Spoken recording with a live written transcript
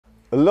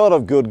A lot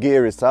of good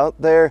gear is out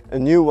there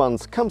and new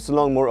ones comes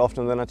along more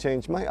often than I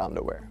change my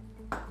underwear.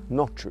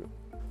 Not true.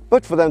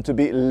 But for them to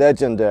be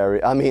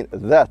legendary, I mean,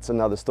 that's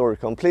another story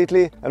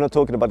completely. And I'm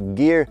talking about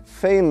gear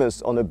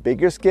famous on a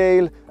bigger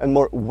scale and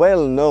more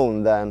well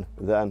known than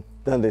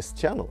this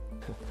channel.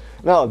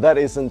 Now, that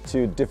isn't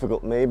too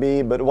difficult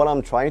maybe, but what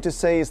I'm trying to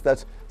say is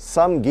that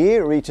some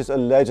gear reaches a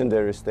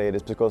legendary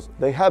status because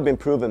they have been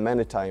proven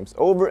many times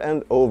over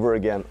and over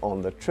again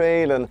on the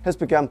trail and has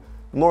become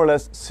more or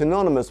less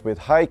synonymous with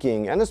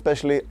hiking and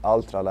especially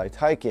ultralight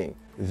hiking.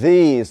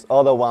 These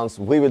are the ones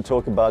we will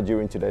talk about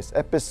during today's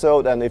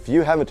episode, and if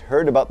you haven't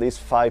heard about these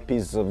 5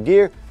 pieces of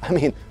gear, I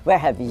mean, where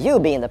have you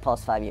been the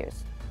past 5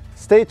 years?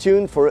 Stay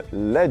tuned for a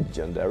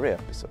legendary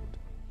episode.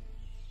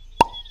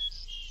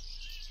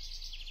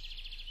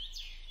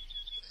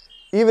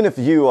 Even if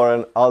you are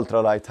an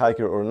ultralight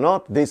hiker or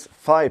not, these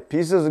 5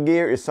 pieces of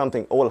gear is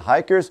something all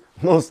hikers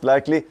most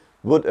likely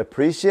would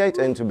appreciate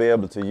and to be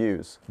able to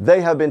use. They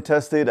have been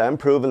tested and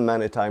proven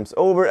many times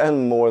over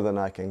and more than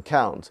I can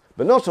count.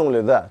 But not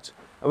only that,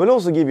 I will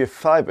also give you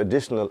 5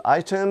 additional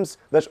items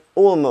that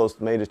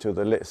almost made it to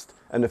the list.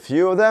 And a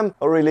few of them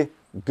are really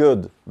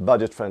good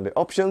budget-friendly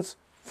options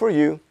for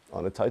you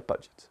on a tight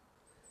budget.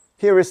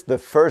 Here is the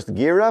first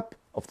gear up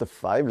of the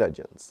 5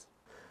 legends.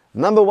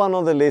 Number 1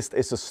 on the list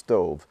is a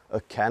stove,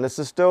 a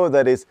canister stove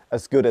that is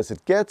as good as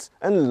it gets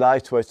and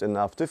lightweight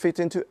enough to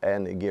fit into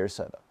any gear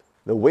setup.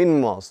 The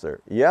Windmaster,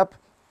 yep,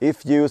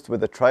 if used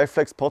with a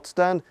Triflex pot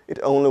stand, it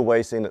only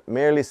weighs in at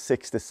merely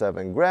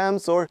 67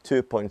 grams or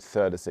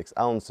 2.36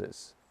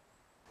 ounces.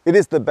 It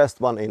is the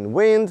best one in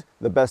wind,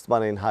 the best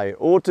one in high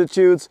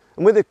altitudes,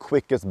 and with the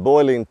quickest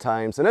boiling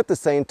times and at the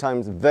same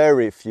time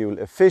very fuel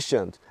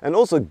efficient, and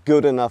also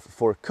good enough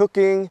for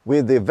cooking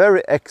with the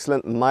very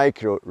excellent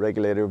micro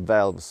regulator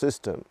valve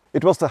system.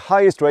 It was the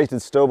highest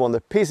rated stove on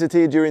the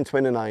PCT during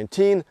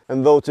 2019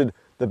 and voted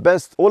the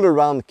best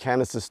all-around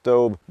canister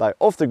stove by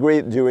Off the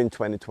Grid during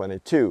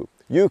 2022.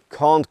 You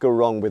can't go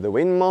wrong with the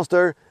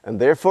Windmaster, and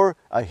therefore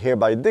I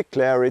hereby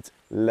declare it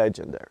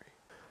legendary.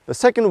 The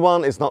second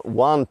one is not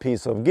one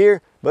piece of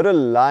gear, but a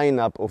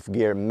lineup of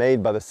gear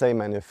made by the same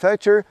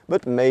manufacturer,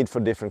 but made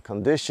for different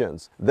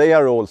conditions. They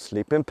are all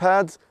sleeping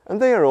pads,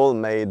 and they are all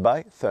made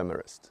by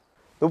Thermarest.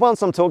 The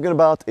ones I'm talking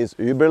about is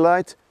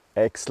Uberlight,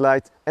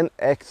 X-Lite and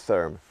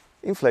X-Therm,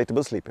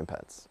 inflatable sleeping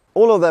pads.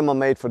 All of them are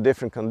made for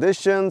different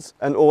conditions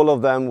and all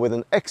of them with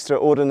an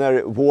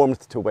extraordinary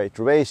warmth to weight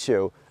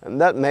ratio, and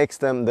that makes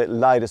them the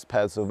lightest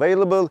pads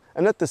available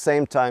and at the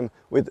same time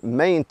with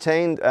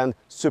maintained and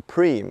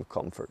supreme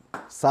comfort.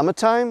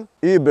 Summertime,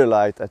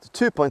 Uberlight at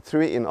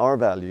 2.3 in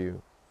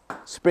R-value.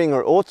 Spring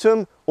or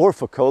autumn, or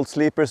for cold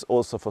sleepers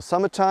also for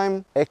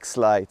summertime,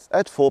 X-Lite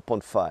at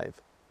 4.5.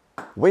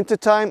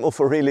 Wintertime, or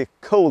for really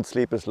cold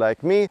sleepers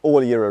like me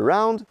all year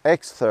around,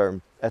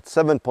 X-Therm at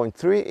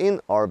 7.3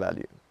 in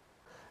R-value.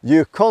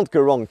 You can't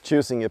go wrong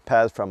choosing a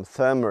pad from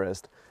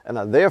Thermarest, and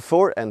I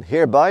therefore and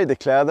hereby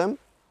declare them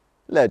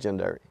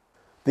legendary.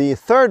 The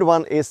third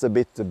one is a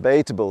bit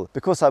debatable,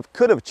 because I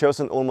could have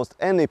chosen almost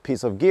any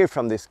piece of gear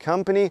from this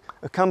company,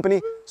 a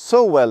company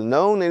so well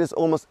known it is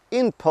almost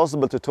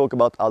impossible to talk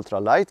about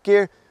ultralight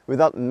gear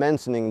without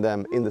mentioning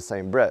them in the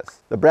same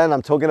breath. The brand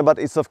I'm talking about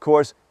is of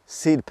course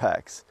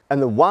Seedpacks,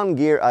 and the one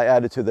gear I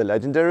added to the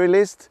legendary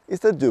list is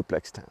the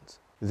Duplex tent.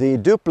 The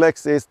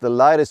Duplex is the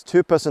lightest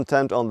 2-person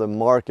tent on the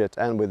market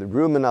and with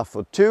room enough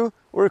for 2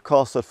 or a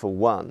closet for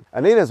 1.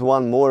 And it has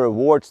won more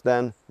awards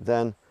than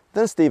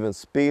Steven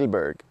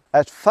Spielberg.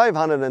 At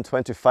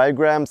 525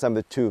 grams and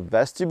with 2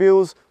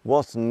 vestibules,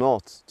 what's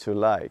not to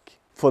like?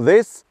 For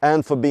this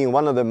and for being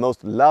one of the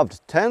most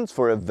loved tents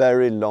for a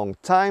very long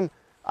time,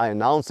 I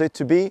announce it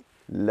to be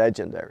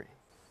legendary.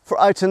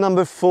 For item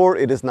number 4,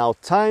 it is now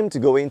time to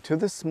go into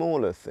the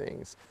smaller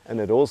things. And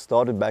it all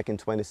started back in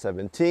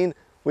 2017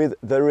 with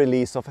the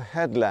release of a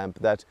headlamp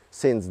that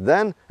since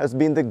then has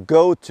been the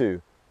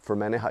go-to for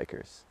many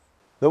hikers.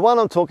 The one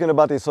I'm talking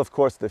about is of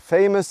course the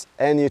famous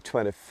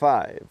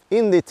NU25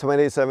 in the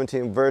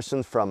 2017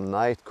 version from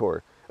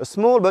Nightcore. A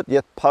small but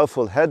yet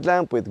powerful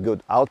headlamp with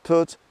good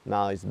output,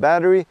 nice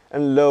battery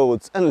and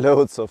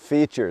loads of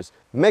features,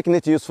 making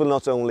it useful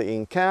not only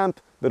in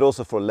camp but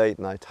also for late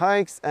night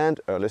hikes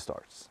and early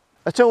starts.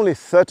 At only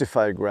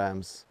 35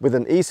 grams, with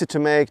an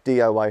easy-to-make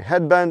DIY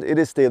headband, it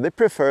is still the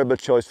preferable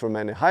choice for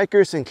many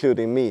hikers,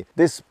 including me,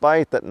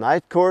 despite that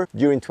Nightcore,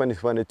 during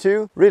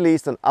 2022,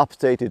 released an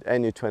updated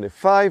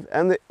NU25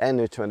 and the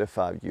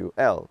NU25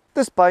 UL.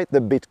 Despite the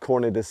bit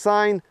corny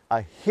design,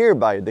 I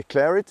hereby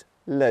declare it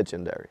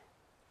legendary.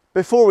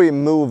 Before we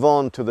move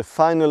on to the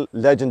final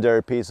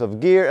legendary piece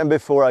of gear and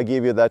before I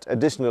give you that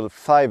additional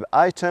 5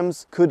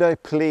 items, could I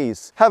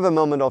please have a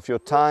moment of your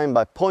time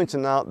by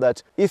pointing out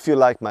that if you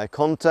like my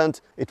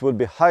content, it would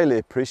be highly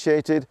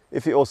appreciated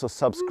if you also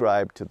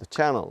subscribe to the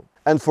channel.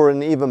 And for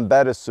an even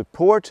better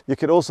support, you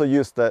could also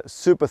use the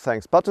super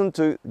thanks button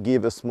to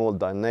give a small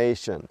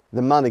donation.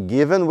 The money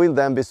given will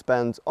then be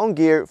spent on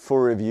gear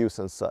for reviews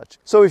and such.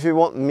 So if you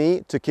want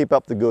me to keep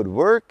up the good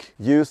work,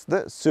 use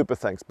the super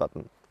thanks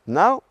button.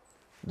 Now,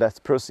 let's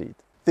proceed.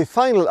 The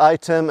final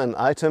item, and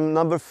item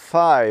number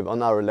 5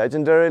 on our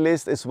legendary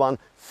list, is one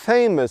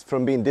famous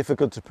from being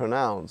difficult to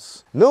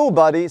pronounce.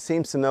 Nobody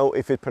seems to know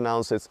if it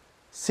pronounces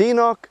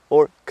Synok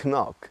or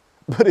Knock,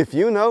 but if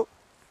you know,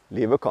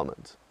 leave a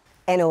comment.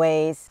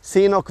 Anyways,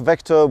 Synok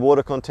Vector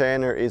water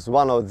container is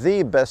one of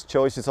the best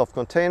choices of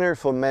container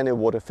for many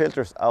water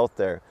filters out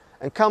there,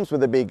 and comes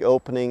with a big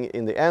opening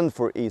in the end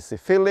for easy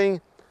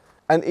filling,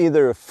 and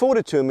either a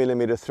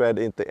 42mm thread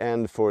in the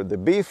end for the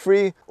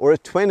Be-Free, or a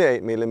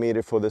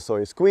 28mm for the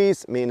Soy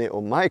Squeeze, Mini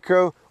or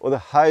Micro, or the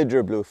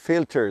Hydro Blue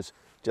filters,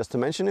 just to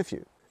mention a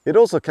few. It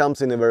also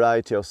comes in a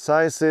variety of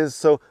sizes,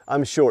 so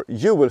I'm sure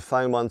you will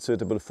find one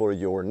suitable for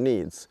your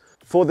needs.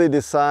 For the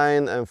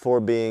design and for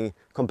being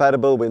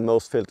compatible with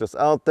most filters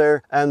out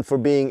there, and for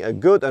being a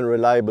good and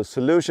reliable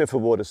solution for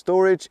water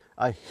storage,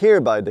 I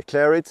hereby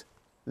declare it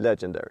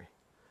legendary.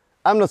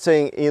 I'm not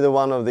saying either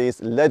one of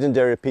these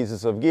legendary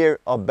pieces of gear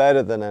are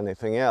better than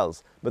anything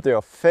else, but they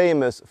are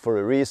famous for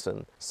a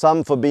reason.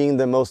 Some for being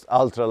the most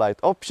ultralight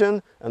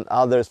option, and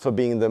others for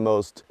being the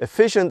most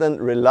efficient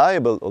and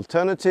reliable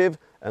alternative,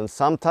 and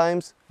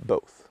sometimes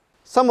both.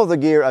 Some of the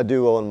gear I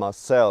do own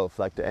myself,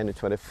 like the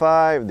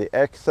NE25, the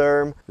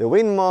Ectherm, the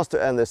Windmaster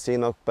and the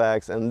Synok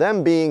bags, and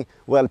them being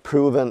well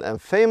proven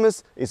and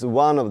famous is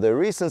one of the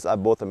reasons I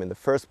bought them in the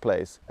first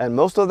place. And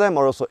most of them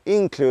are also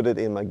included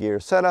in my gear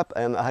setup,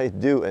 and I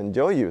do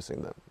enjoy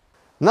using them.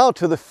 Now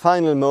to the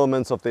final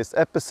moments of this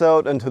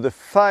episode, and to the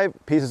 5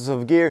 pieces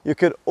of gear you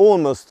could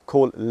almost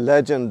call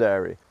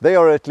legendary. They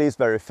are at least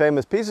very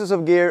famous pieces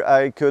of gear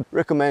I could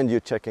recommend you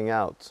checking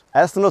out,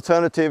 as an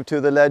alternative to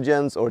the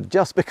legends, or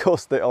just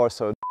because they are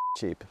so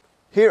cheap.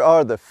 Here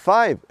are the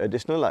 5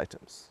 additional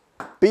items.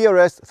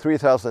 BRS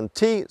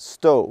 3000T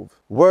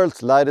stove,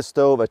 world's lightest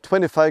stove at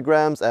 25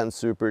 grams and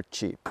super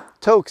cheap.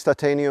 Toaks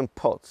titanium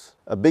pots,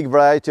 a big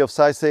variety of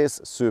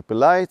sizes, super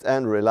light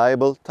and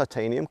reliable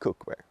titanium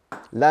cookware.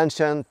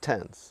 Lanshan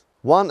tents,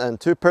 1 and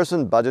 2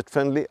 person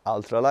budget-friendly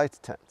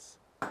ultralight tents.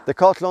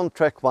 Decathlon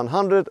Trek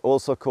 100,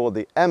 also called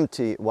the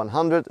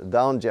MT100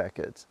 down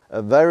jacket,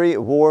 a very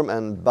warm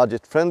and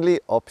budget-friendly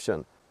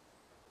option,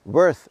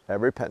 worth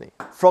every penny.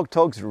 Frog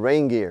Tog's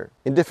rain gear,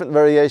 in different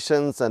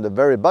variations and a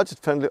very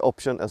budget-friendly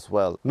option as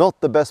well. Not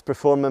the best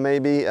performer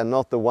maybe, and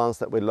not the ones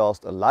that will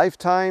last a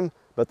lifetime,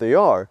 but they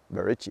are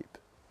very cheap.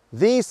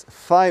 These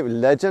 5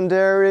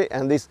 legendary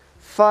and these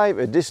 5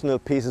 additional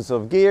pieces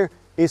of gear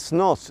is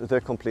not the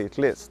complete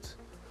list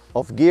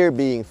of gear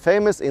being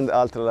famous in the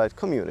ultralight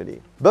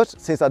community. But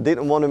since I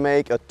didn't want to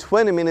make a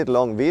 20-minute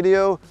long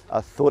video,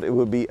 I thought it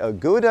would be a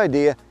good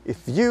idea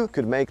if you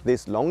could make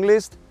this long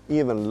list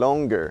even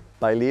longer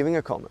by leaving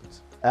a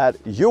comment. Add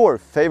your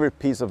favorite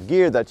piece of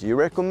gear that you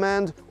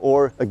recommend,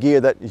 or a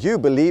gear that you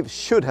believe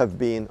should have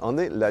been on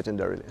the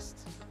legendary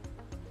list.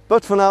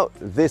 But for now,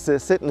 this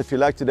is it, and if you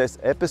liked today's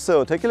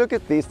episode, take a look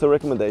at these 2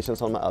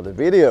 recommendations on my other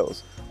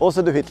videos.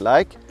 Also do hit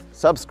like,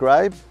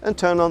 subscribe and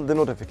turn on the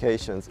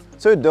notifications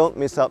so you don't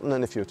miss out on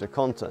any future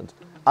content.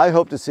 I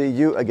hope to see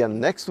you again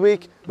next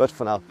week, but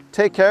for now,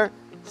 take care,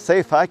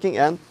 safe hiking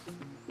and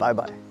bye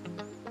bye.